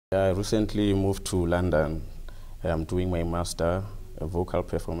I recently moved to London. I'm doing my master, a vocal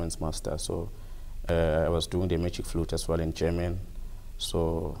performance master. So I was doing the magic flute as well in German.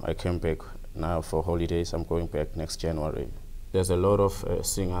 So I came back now for holidays. I'm going back next January. There's a lot of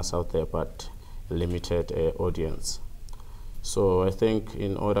singers out there, but limited audience. So I think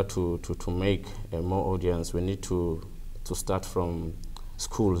in order to make more audience, we need to start from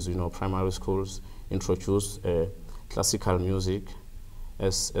schools, primary schools, introduce classical music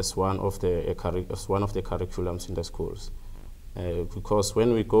as one of the curriculums in the schools, because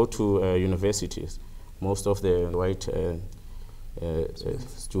when we go to universities, most of the white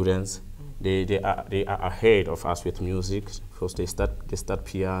students they are ahead of us with music, because they start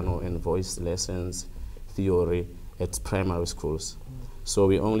piano and voice lessons, theory at primary schools. So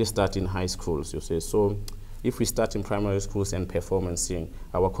we only start in high schools, you see. So if we start in primary schools and perform and sing,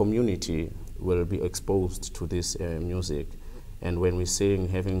 our community will be exposed to this music. And when we sing,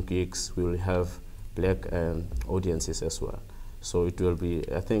 having gigs, we will have black audiences as well. So it will be,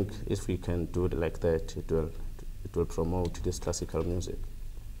 I think, if we can do it like that, it will promote this classical music.